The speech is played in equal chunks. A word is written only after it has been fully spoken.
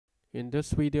In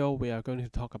this video, we are going to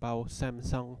talk about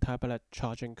Samsung tablet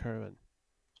charging current.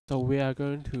 So we are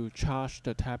going to charge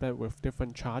the tablet with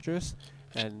different chargers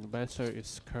and measure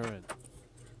its current.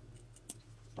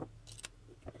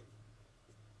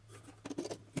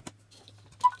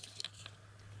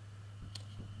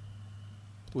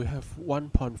 We have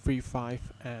 1.35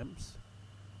 amps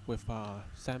with a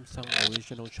Samsung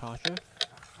original charger,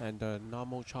 and the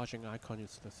normal charging icon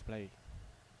is displayed.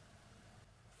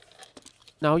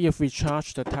 Now if we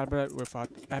charge the tablet with an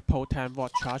Apple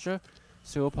 10-watt charger,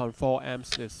 0.4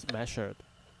 amps is measured.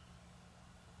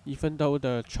 Even though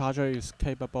the charger is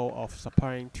capable of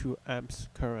supplying 2 amps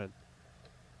current.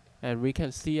 And we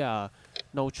can see a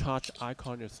no charge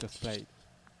icon is displayed.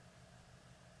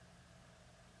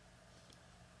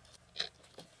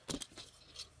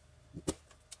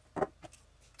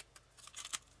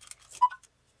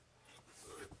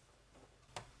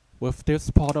 With this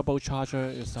portable charger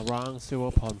is around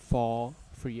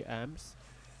 0.43 amps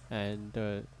and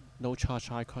the no charge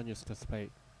icon is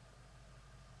displayed.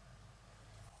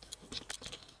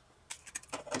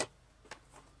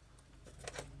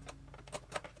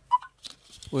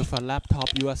 With a laptop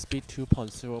USB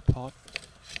 2.0 port,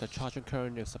 the charging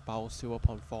current is about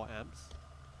 0.4 amps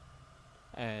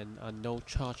and a no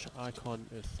charge icon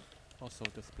is also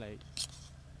displayed.